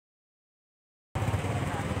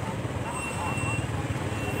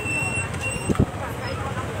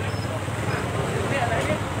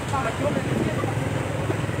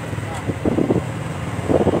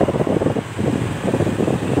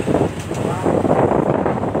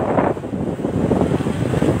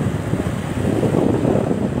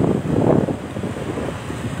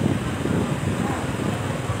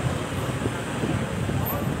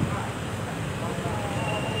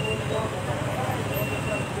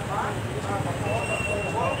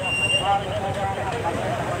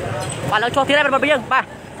bà lợi cho thế đây bà bây giờ bà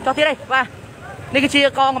cho thế đây bàนี่คือชี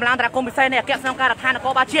กองกำลังตระกูลพิเศษเนี่ยแกะสนองการทานก็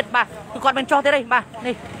บาเชียดบ่าคือก่อนเป็นจอที่ได้บ่า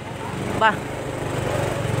นี่บ่า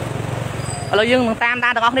เรายังตาม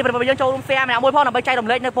ตะกอกนี่เป็นยังโจมเฟียมันเอามวยพ่อเราไปใจดม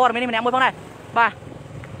เล็กในพ่อเราไม่นี่มันเอามวยพ่อไหนบ่า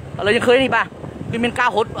เรายังเคยนี่บ่าคือมันก้าว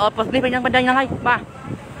หดนี่เป็นยังไงบ่า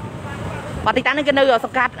ปฏิทินนี่กันเลยส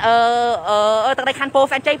กัดตั้งแต่คันโป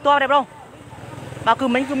แฟนใจตัวได้ป่ะบ่าคือ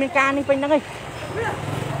มันการนี่เป็นยังไง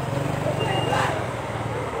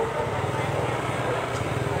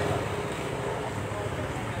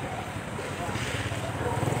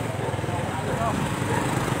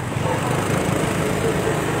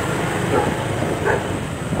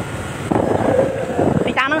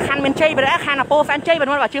คันเป็นเชยไปแล้วคันอะโปแฟนเชยเป็น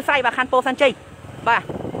ว่าชื่อไส้บ่าคันโปแฟนเชยบ่า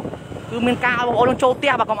คือมีกาเอาโอลงโจเตี้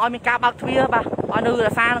ยบ่าก็เอามีกาบักทวีบ่าเอาเนื้อ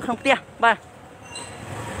ซาขนมเตี้ยบ่า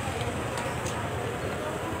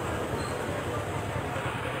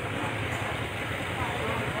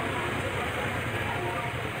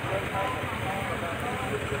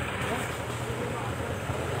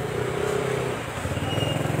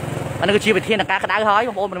อันนี้คือชีวิตเที่ยงกากระดาษหอยข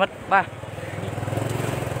องโอมันบ่า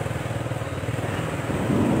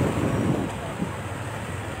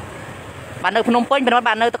บ้านเนอพนมเปิ้ลเป็นว่า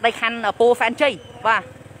บ้านเนอตะไคร้คันโปแฟนเจว่า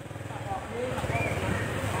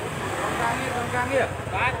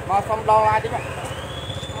มาฟอมดออะไรดิ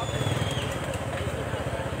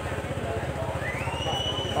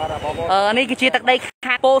นี่คือชีตะไคร้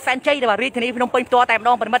คันโปแฟนเจแต่ว่ารีทีนี้พนมเปิ้ลตัวแต่ด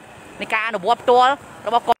องเป็นมัดในการหนูบวบตัวเรา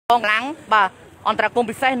บอกกองหลังบ่าอันตรากรม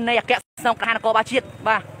พิเศษในแกะสองการโกบาชีด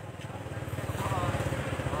บ่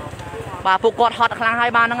าพวกกอดฮอตคลางให้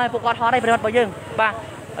บ้านนั่งไงพวกกอดฮอตได้เป็นมัดบ่ยึงบ่า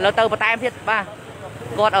เราเติมปลาแต้มพิษบ่า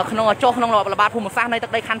กอดขนมโจ๊กขนมหลอดระบาดภูมิศาสตร์ในตะ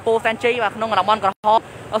ไคร้คันโปแฟนจีบ่าขนมกระมอนกระหอบ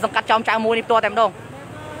เอาสังกัดจอมจางมูนี่ตัวเต็มดง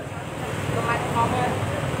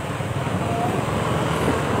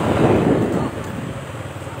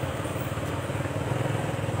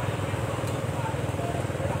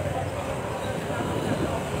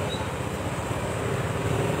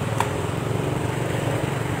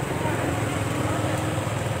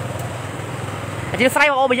ที่ใส่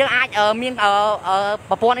โอ้ไปยังอาจมี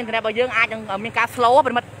ปะปนอินเทอร์เน็ตไปยังอาจยังมีการสโลว์เป็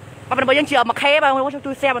นมันไปยังเชื่อมาเคไปว่าช่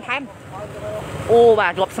วยแซ่บมันแทนโอ้บ่า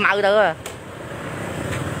จบสมัยเด้อ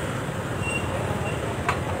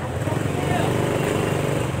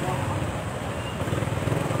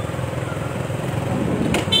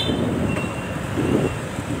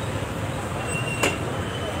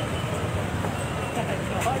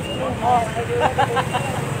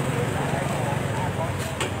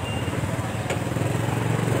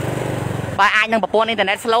บ่าไอ้ยังปะปนอินเทอร์เ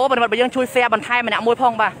น็ตสโลว์เป็นไปยังช่วยแซ่บมันไทยมันเอามวยพอ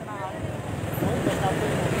งบ่า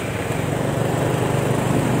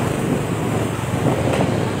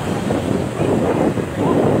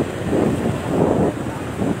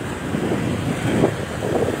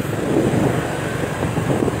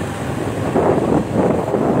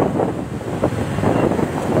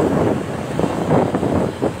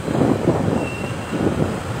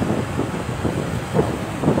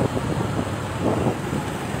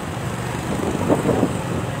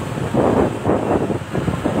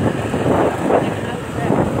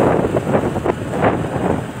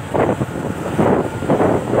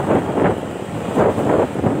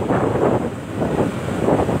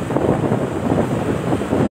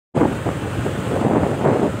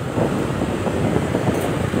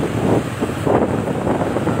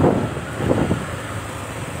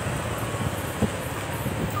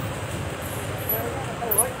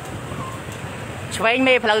ช่วยไ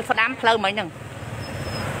ม่เพลิดเพลินเพลิดเหมือนหนึ่ง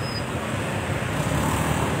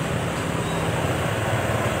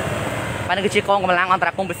บ้านนี้คือชีกองกำลังอันตร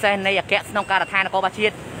ากรมพิเศษในแกะสนองการทานกบาชี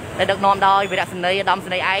ดในดึกนอนดอยวิรัสเนยดำส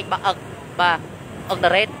เนยไอ้บ่อึกเด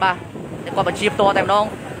รสบ่ในกบาชีพตัวแต่น้อง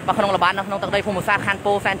บ่ขนมระบาดน้องตะไคร้ภูมิศาสตร์คันโป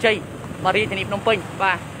แฟนจีบริทีนี้พนมปิงบ่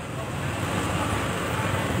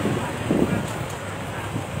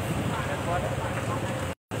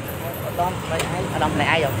ดำสเนย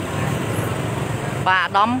ไอ้อยู่บ่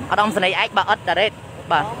ดำสเนยไอ้บ่อึกเดรส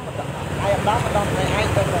บ่ไอ้ดำสเนยไอ้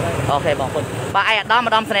โอเคบอกคนบ่ไอ้ด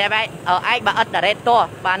ำสเนยไอ้ไอ้บ่อึกเดรสตัว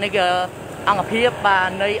บ่นี่คืออังกฤษบ่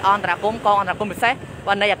ในอันตรากรมกองอันตรากรมพิเศษ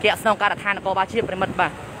วันในแกะสนองการทานกบาชีพเป็นมัดบ่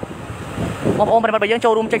มองเป็นไปยังโจ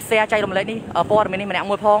รุมใจเสียใจลมเลยนี่ปอดมันนี่มันเอา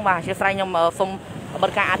มวยพองบ่เชื่อใจยมส่งบ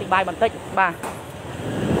ริการอธิบายบันทึกบ่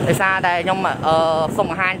ในซาแต่ยมส่ง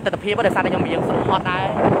อาหารแต่เพียบแต่ซาแต่ยมมียังส่งฮอตได้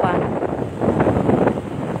บ่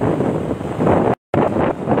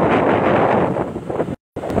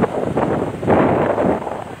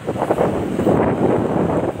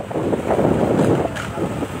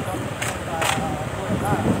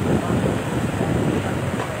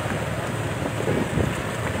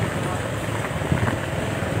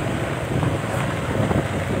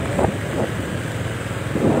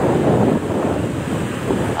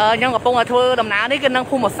nhưng gặp bông thưa đầm ná đấy cái năng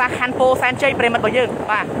phun một xác khăn po san chơi pre mặt bao nhiêu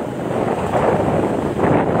ba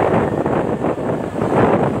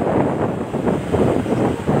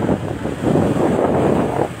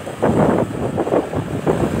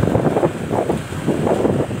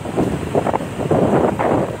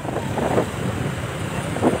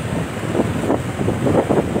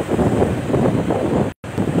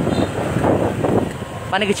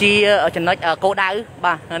bạn này cái chi ở trên nói cô đau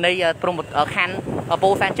bà đây trong một khăn po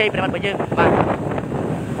san chơi pre mặt bao nhiêu ba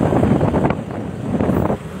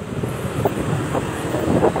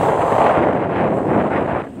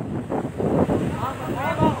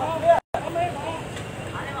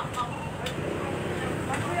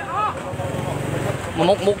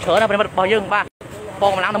một chở là bao nhiêu ba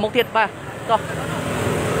còn mà làm là một tiết ba rồi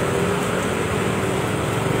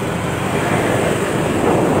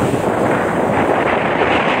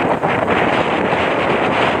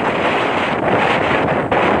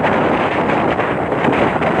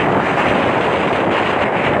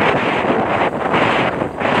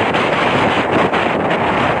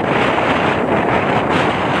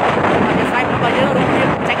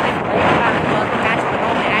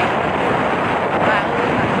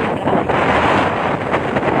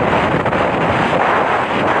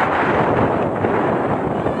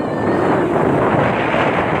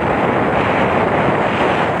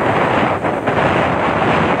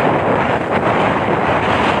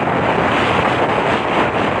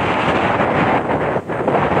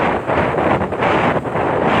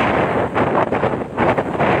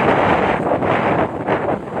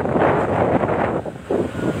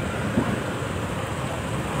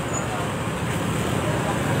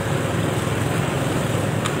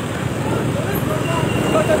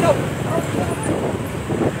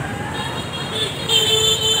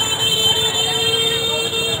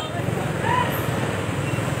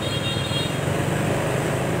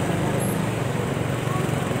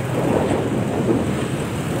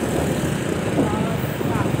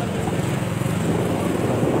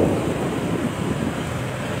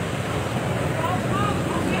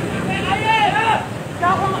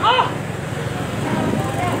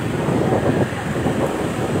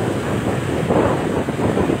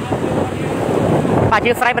bà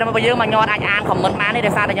chia sẻ về bây giờ mà nhon anh an comment má này để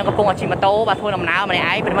sao để nhon cái phông ở chim mà tô và thôi làm nào mà này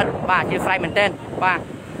ấy về mất bà chia sẻ mình tên bà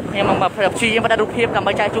nhưng mà chi vẫn đã đục hiệp cầm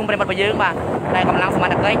bay chai chung về mất bây giờ bà đây cầm lăng xem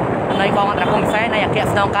mặt cái nơi con anh không sẽ này kia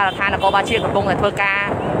xong ca là có ba chia cái phông này thôi ca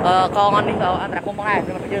con anh đi anh không có này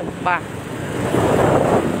về mất bây giờ bà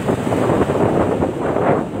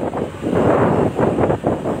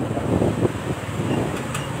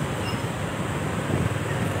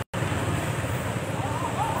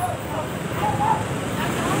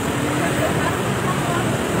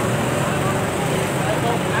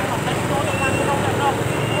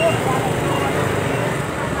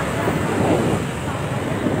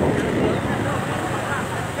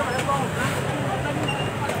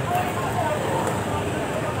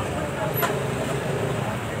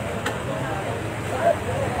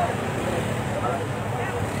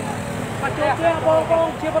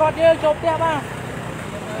chia bọt đi chụp tiếp à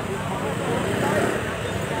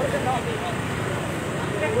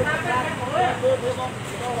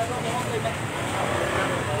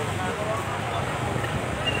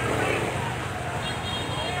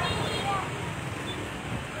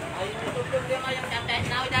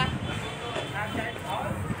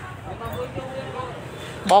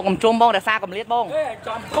bong cầm chôm bong để xa cầm liệt bong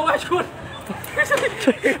chòm không ai chuột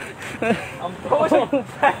ông thôi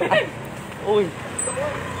ui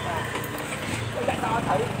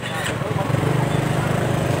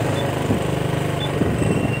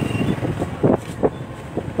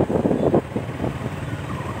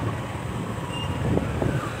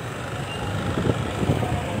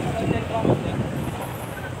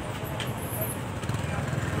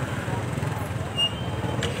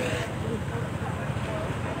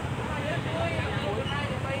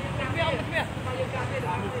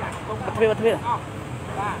bật thuyền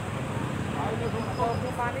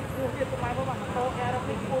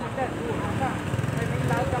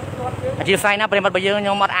chia sẻนะประเด็นbây giờ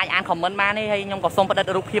nhomมาอ่านคอมเมนต์มานี่ให้nhomก็ส่งประเด็น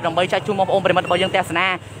รูปคลิปนำไปใช้ชุ่มมองประเด็นbây giờแต่สนา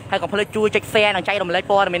ให้ก็เพื่อช่วยเช็คแซ่หนังใจเราไม่ได้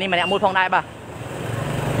ปอดมันนี่มันเนี่ยมุดพองได้ป่ะ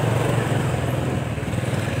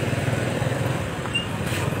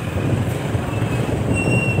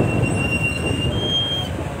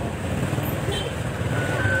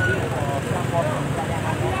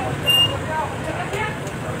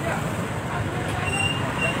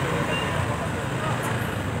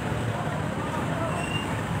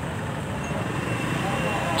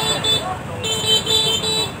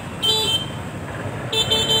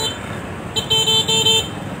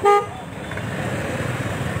บ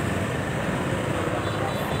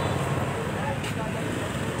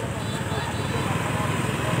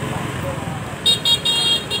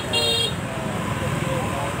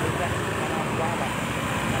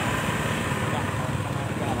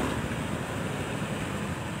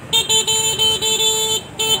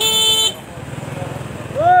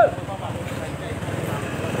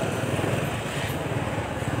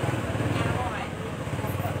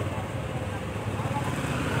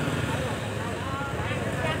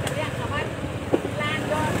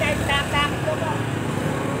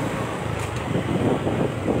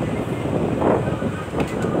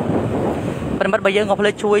ប្រិមិត្តបើយើងក៏ភ្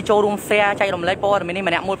លេចជួយចូលរួម share ចែករំលែកព័ត៌មាននេះ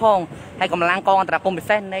ម្នាក់មួយផងហើយកម្លាំងកងអន្តរាគមន៍ពិ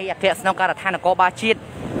សេសនៃអគ្គស្នងការដ្ឋាននគរបាលជាតិ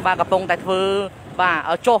បាទកំពុងតែធ្វើបាទ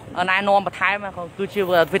ចុះណែនាំបន្ថែមគឺជា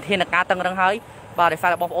វិធានការតឹងរឹងហើយបាទដោយសារ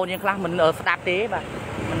តែបងប្អូនយើងខ្លះមិនស្ដាប់ទេបាទ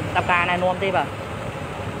មិនស្ដាប់ការណែនាំទេបាទ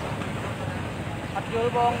អត់យល់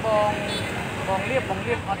បងលៀប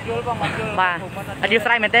អត់យល់បងអត់យល់បាទអធិស្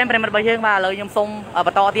ឋានមែនទែនប្រិមិត្តរបស់យើងបាទឥឡូវខ្ញុំសូមប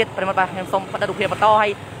ន្តទៀតប្រិមិត្តបាទខ្ញុំសូមបដិរូបភាពបន្តហើ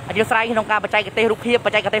យអធិស្ឋានក្នុងការបច្ចេកទេសរូបភាពប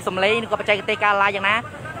ច្ចេកទេសសម្លេងនិងក៏បច្ចេកទេសការ live យ៉ាងណា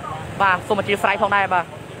បាទសូមអធិស្ឋានផងដែរបាទ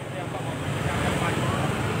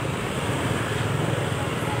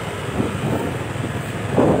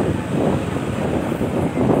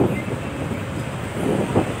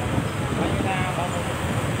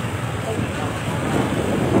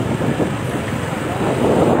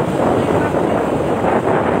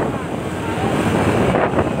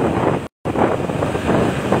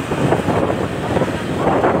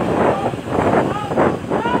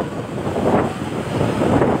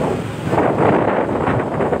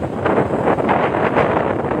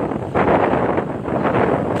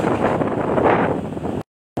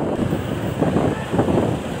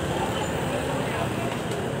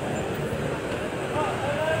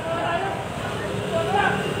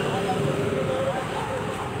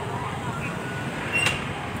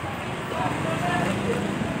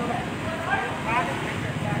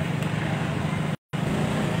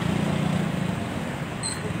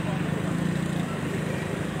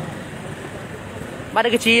បាទ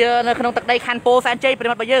នេះគឺជានៅក្នុងទឹកដីខណ្ឌពោធិ៍សែនជ័យប្រិ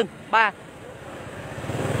មិត្តរបស់យើងបាទ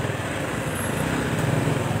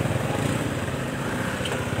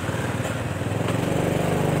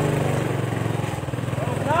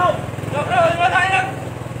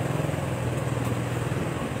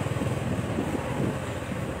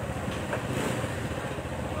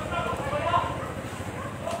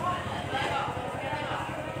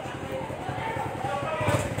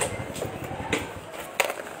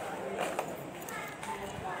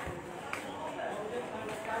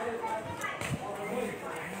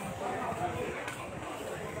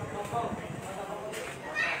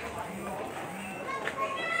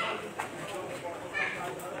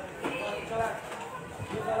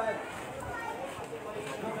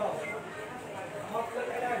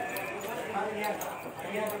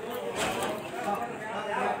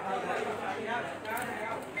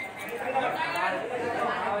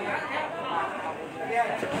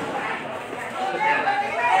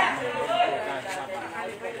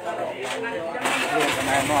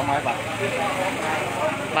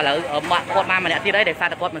បាទឥឡូវគាត់មកម្នាក់ទៀតហើយដែលសារ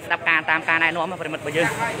តែគាត់មិនស្ដាប់ការតាមការណែនាំប្រិមិត្តរបស់យើង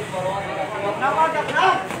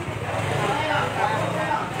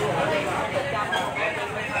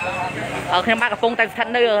ខ្ញុំបាទកំពុងតែស្ថិត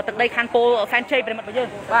នៅទឹកដីខណ្ឌពោធិ៍សែនជ័យប្រិមិត្តរបស់យើង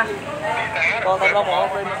បាទបងទៅដល់មក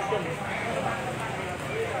ប្រិមិត្ត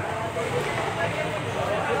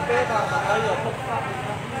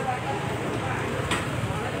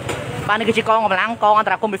បាទនេះគឺជាកងកម្លាំងកងអន្ត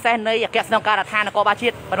រាគមន៍ពិសេសនៃអគ្គស្នងការដ្ឋាននគរបាលជា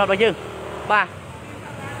តិប្រិមិត្តរបស់យើងបាទ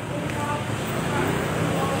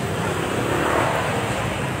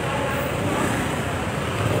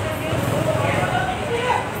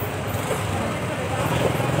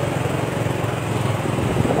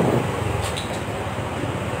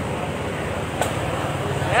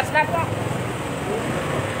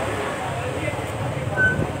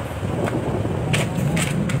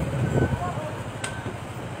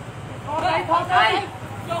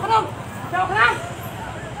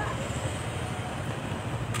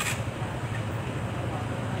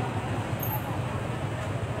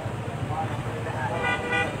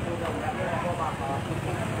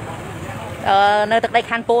នៅទឹកដី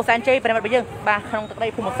ខណ្ឌពោធិ៍សែនជ័យប្រិមិត្តរបស់យើងបាទក្នុងទឹកដី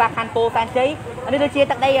ភូមិសាស្ត្រខណ្ឌពោធិ៍សែនជ័យនេះគឺជា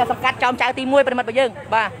ទឹកដីសង្កាត់ចោមចៅទី1ប្រិមិត្តរបស់យើង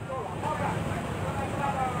បាទ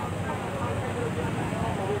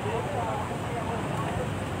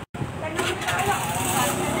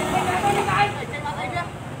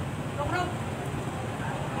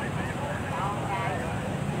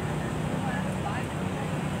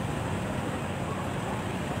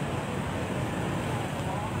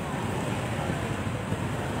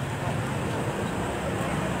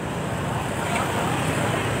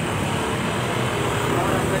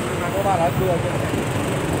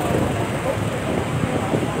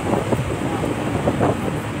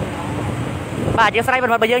បាទអធិស្ឋានប្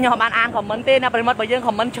រិមិត្តរបស់យើងខ្ញុំបានអានខមមិនទេណាប្រិមិត្តរបស់យើងខ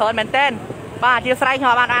មមិនច្រើនមែនទែនបាទអធិស្ឋានខ្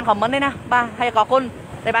ញុំបានអានខមមិនទេណាបាទហើយក៏អរគុណ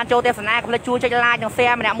ដែលបានចូលទស្សនាកុំភ្លេចជួយចុច like និង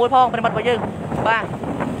share ម្នាក់មួយផងប្រិមិត្តរបស់យើងបាទ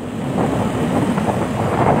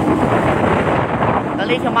ត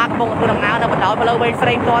លីខ្ញុំមកកំពុងធ្វើដំណើរនៅបណ្ដោយផ្លូវវែងស្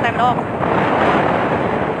រេងតតែម្ដង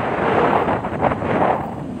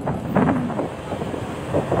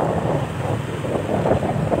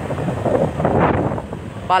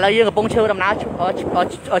ប bà lấy dương ở bông chơi đầm nào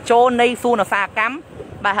ở chỗ này su nó xa cắm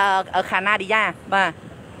bà ở Canada bà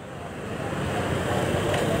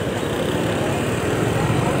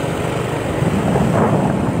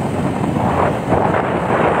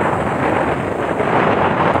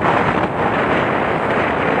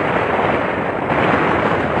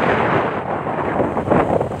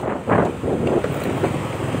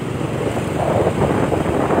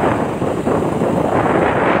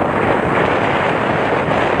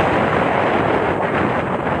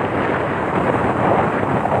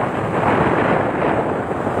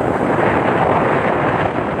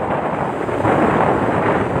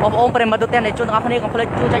ông phải mất tiền để chôn ngọc này còn phải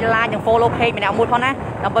chui chạy likeอย่าง follow page mình nào mua phong á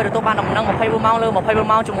làm bởi tôi ban đồng năng một phay mong lương một phay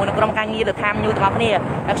mong cho mùi nó trong càng nghi được tham như ngọc này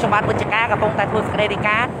các số bạn bên chợ cá gặp phong tại thôn Sky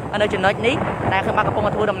cá ở nơi trường nơi ní tại khi bạn gặp phong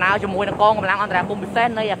ở thôn đầm nào cho mùi nó con còn làm ăn tại vùng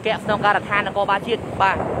Bisen nơi kẹt sông cá đặt than nó có 3 chiếc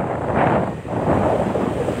ba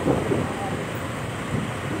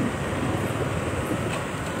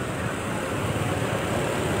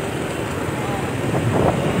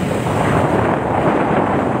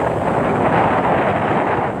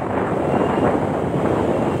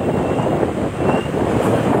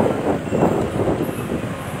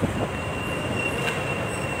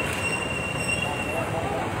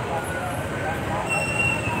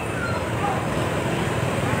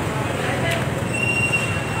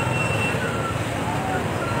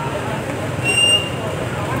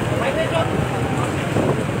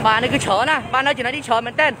bà này cứ chở nè, bà nói chỉ nói đi chở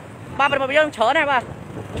mình tên, bà bây giờ chở này bà,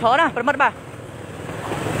 chở nè, phải mất bà.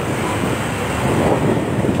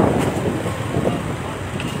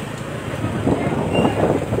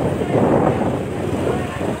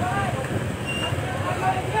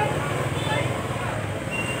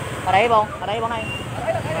 Ở đây bông này.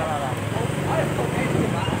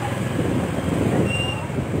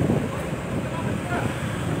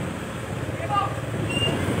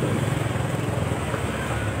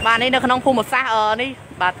 bà này nó không phun một xa đi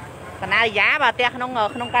bà Canada bà te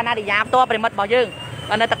không Canada toไปหมดบ่យើង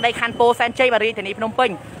bàនៅទឹកដីខណ្ឌពោធិ៍សែនជ័យបាទរាជធានីភ្នំពេញ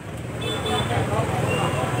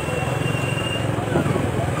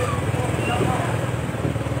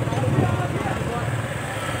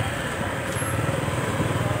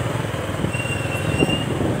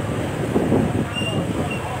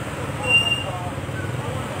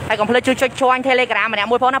ហើយកុំភ្លេចជួយចុចឈ្មោះ Telegram ម្នាក់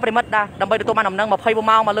មួយផងណាប្រិមិត្តដែរដើម្បីទទួលបានដំណឹង24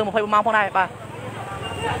ម៉ោងមកលើ24ម៉ោងផងដែរបាទ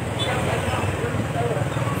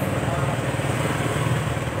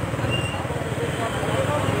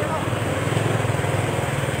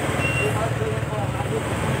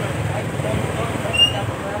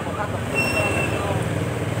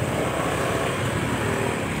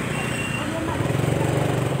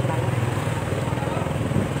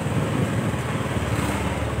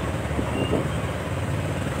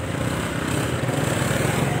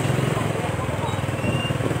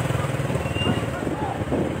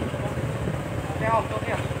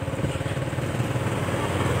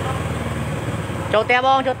ចូលតែប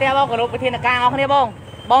ងក៏លោកវិធានការអស់គ្នាប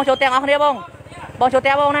ងចូលទាំងអស់គ្នាបងចូល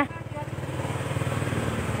តែបងណា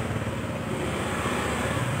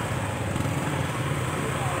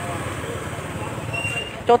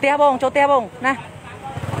ចូលតែបងណា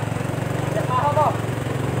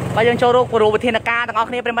បើយើងចូលរកគ្រូវិធានការទាំងអស់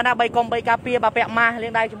គ្នាប្រិមត្តណា3កុំ3ការពារបើពាក់ម៉ាស់លា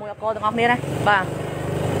ងដៃជាមួយអកទាំងអស់គ្នាណាបាទ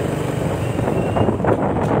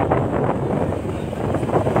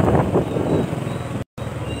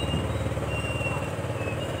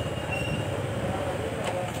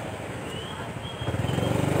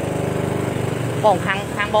បង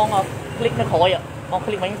ខាងបងคลิกនៅក្រោយបងค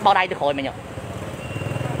ลิกមិញបោះដៃទៅក្រោយមិញ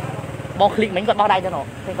បងคลิกមិញគាត់បោះដៃទៅនោះ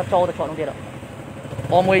គេគាត់ចូលទៅឆ្លងនោះទៀត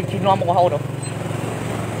បងមួយជីនាំមករហូត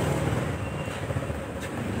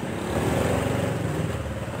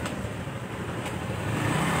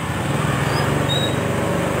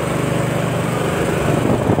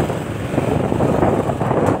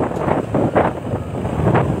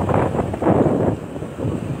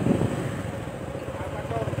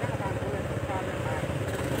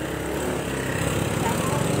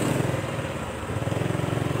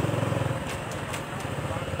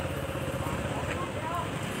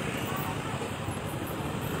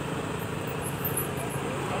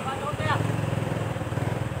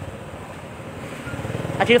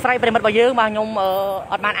อาชีพไรเป็นมัดใบยืมบางยม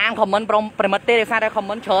อดมันอ่านคอมเมนต์เป็นมัดเต้ใส่ได้คอมเ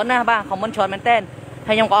มนต์เชิญนะบ้างคอมเมนต์เชิญเป็นเต้นใ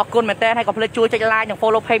ห้ยมก็ออกกุนเป็นเต้นให้ก็เพลย์ช่วยจัดไลน์อย่าง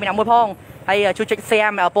follow page เป็นอย่างมวยพองให้ช่วยจัดแซ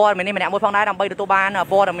มปอดเป็นนี่เป็นอย่างมวยพองได้ทำไปตัวบ้าน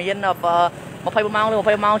ปอดมันยันมาไฟบุ้มเมาหรือมาไฟ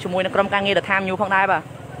เมาช่วยในกรมการเงินเดือดทำอยู่พองได้ป่ะ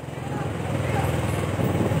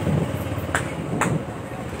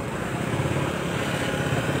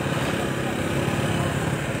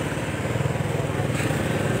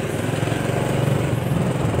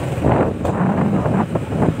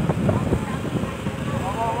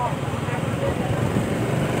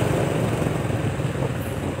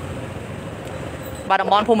bà đồng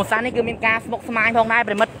bọn phù một sáng này cứ miên ca một smile phong này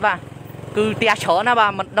phải mất bà cứ tia chở na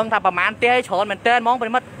bà mình đang thà bà mán tia chở mình tên món phải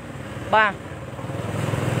mất bà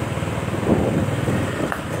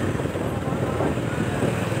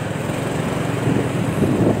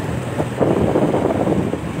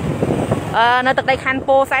nơi từ đây khăn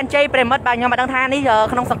po san chay phải mất bà nhóm mà đang tha ní giờ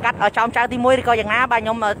không sòng cắt ở trong trái tim mũi thì coiอย่างណាbà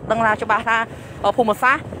nhóm mà đang là cho bà tha ở phù một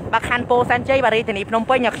sáng bà khăn po san chay bà đi thì nịp nông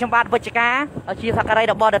pây nhạc trong bà vật chất cá ở chia sạc đây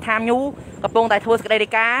đọc bò được tham nhuกับปงได้ทั่วสกได้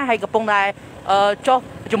cá hayกับปงได้โจ๊ก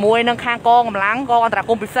จมวยนั่งข้างกองกำลังกองอันตราย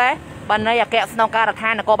กุมพิเศษบันนี้อยากแกะสนองการทา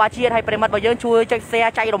นก็บาเชียให้ปริมาณบาเยอะช่วยใจเสีย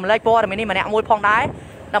ใจดมเลยปอแต่ไม่นี่มันเนี่ยมวยพองได้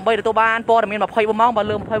นำไปตัวบ้านปอแต่ไม่แบบพายบมองบา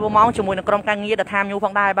ลืมพายบมองจมวยนั่งกรมการเงี้ยแต่ทามยูพ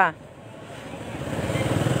องได้ป่ะ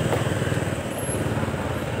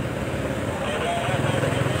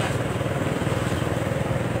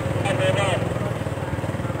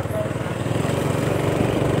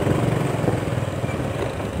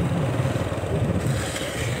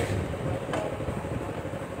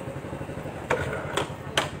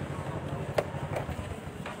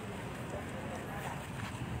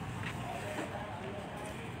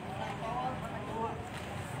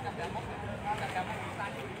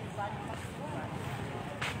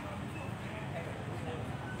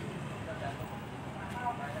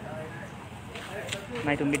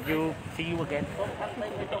Nice to meet you. See you again.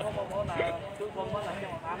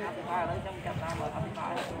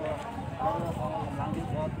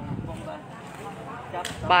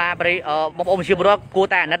 Bà beri bông ôm chiều bữa cua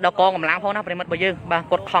tại nđất đó con cầm láng phong na beri mất bao nhiêu bà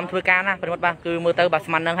cột khom thui can na beri mất bà cứ mưa tới bà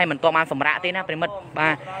sman nâng hay mình to man sầm rạ tí na beri mất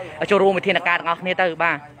bà ở châu ru mình thiên là ca ngọc này tới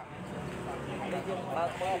bà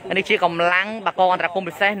anh đi chia cầm láng bà con anh ta cùng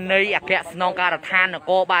bị xe nơi ạc kẹt non ca đặt than là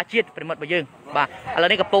cô ba chiết beri mất bao nhiêu bà ở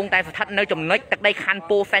đây gặp pung tay thật nơi chùm nếch tắc đây khăn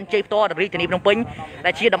po fan chơi to để đi nông pin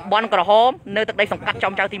là chia đầm bon cờ hóm nơi tắc đây sòng cắt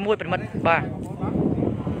trong trao tim mũi beri mất bà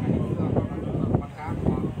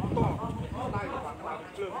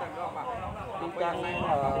trang này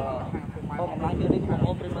không làm láng chưa đi cùng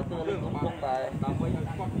ôm bên từ lên cũng không tại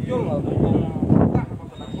chưa ở cùng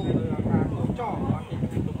cho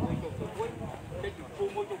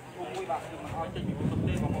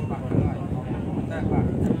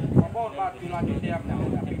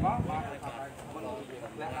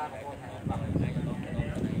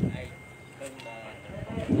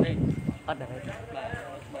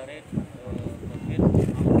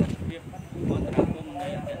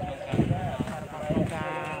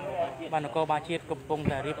bạn có ba chiết cục bông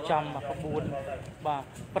để riệp chăm và có buồn và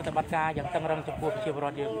bất tập ca dạng tăng răng chụp buồn chiều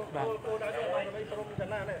rồi điều và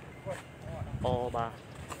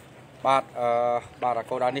bạn bạn là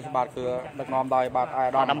cô đàn đi bạn cứ được nom đòi bạn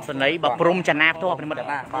ai đó đâm sân lấy bậc prum chăn nạp thôi bạn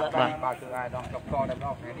bạn cứ ai đó cặp co đẹp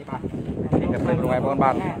đó này đi bạn thì cái phần ngoài bọn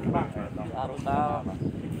bạn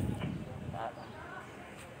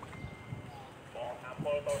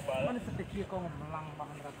มันสติกี้ก็มันลังบาง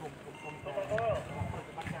ระกมกมตัว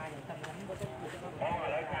บัตรกายอย่างตั้งนั้นก็ต้อง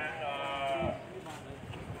รายการ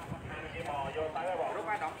โยนตายไปบอกรูปไ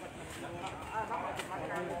ม้ดอก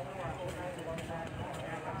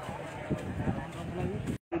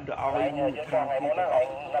เอาไ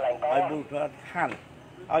อ้บุตรท่าน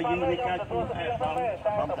เอายิงในการช่วยไอ้บอ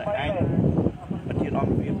มแต่ไอ้มันที่น้อง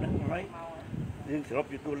เวียนนั่นไหมยิงสลบ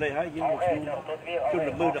อยู่ตัวเลยฮะยิงหมดจุด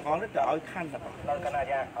ระเบิดเขาแล้วจะเอาขั้น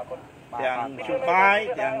อย่างชุดไม้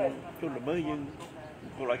อย่างจุดระเบิดยิง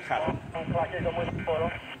กูลอยขัน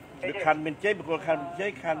หรือขันเป็นเจ๊เป็นกูขันเจ๊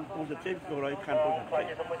ขันกูจะเจ๊กูลอยขันกูจะเจ๊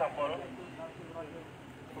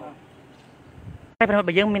ให้เป็นแ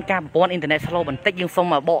บบยังมีการป้อนอินเทอร์เน็ตสโลว์บันทึกยังส่ง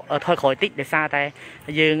มาบอกถอยคอยติดเดี๋ยวซาแต่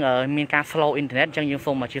ยังมีการสโลว์อินเทอร์เน็ตยัง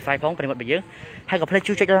ส่งมาชี้ไซพ้องเป็นแบบยังให้กับเพลย์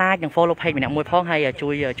ช่วยจุดไลค์อย่าง follow page มันเนี่ยมวยพ้องให้ช่ว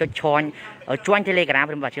ยจุดชอนจวนเทเลกราฟเ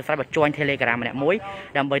ป็นแบบชี้ไซแบบจวนเทเลกราฟมันเนี่ยมวย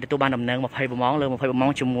ดำไปตัวบ้านดำเนินมาเพย์บมองเลยมาเพย์บมอง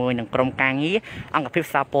จมูกหนังกรมกลางนี้อังกับพิซ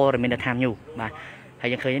ซ่าโปรมีเดินทางอยู่มาให้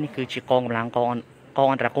ยังเคยนี่คือจีกองกำลังกอง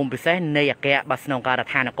อันตรายกุมพิเศษในอยากแกะบัสนองการ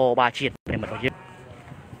ทานโกบาชีดเป็นแบบยัง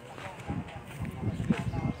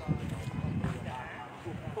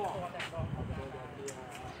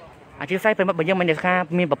อาชีพไซเป็นแบบยังมันเนี่ยค่ะ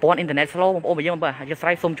มีแบบป้อนอินเทอร์เน็ตสโลว์โอ้แบบยังแบบอาชีพไซ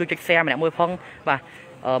ซุ่มช่วยจุดแซมเนี่ยมวยพองแบบ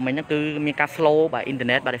มันนั่นคือมีการสโลว์แบบอินเทอร์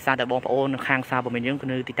เน็ตแบบซาแต่บองโอนข้างซาแบบมันยังคื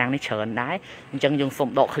อติดตั้งในเฉินได้จังยังส่ง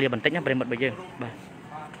ดอกเคลียร์บันทึกเนี่ยเป็นแบบยังแบบ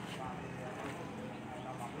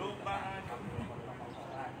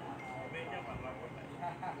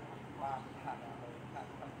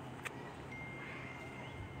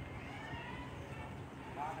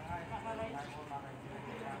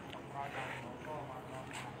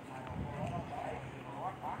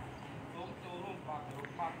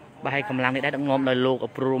bà hay cầm lăng để đã ngom đời lục ở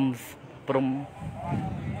prum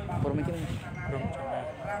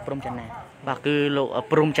channel bà cứ lộ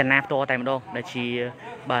prum chăn nạp to tại một đâu để chỉ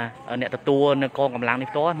bà nè tua nè con cầm lăng đi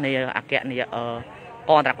to nè kẹt nè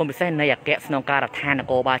con tại con bị xe nè kẹt snow car đặt than là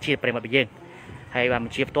cô ba chia về mà bị dừng hay bà mình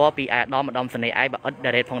chia to bị đó mà đom sân này ai bà ớt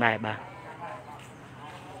để phong đài bà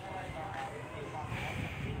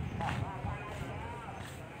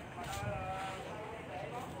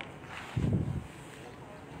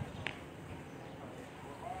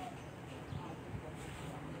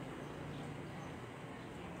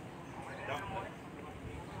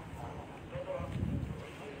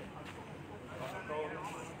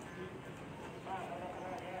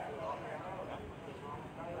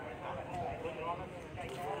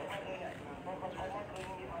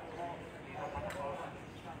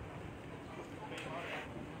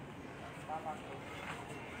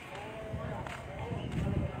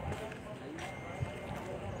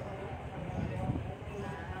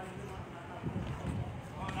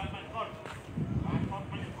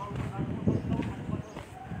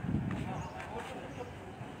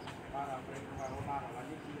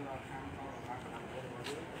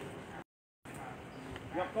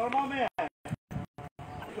con nó mẹ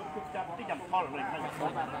chụp chặt tí nhầm con rồi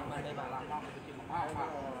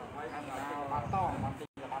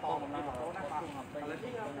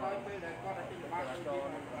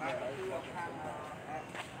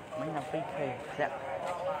mấy năm phí thuê dạ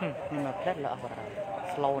nhưng mà rất là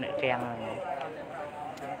slow này kèn này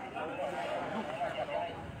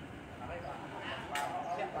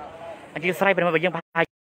anh chỉ xoay bên mà bây giờ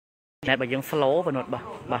này bây giờ slow và nốt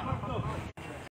bà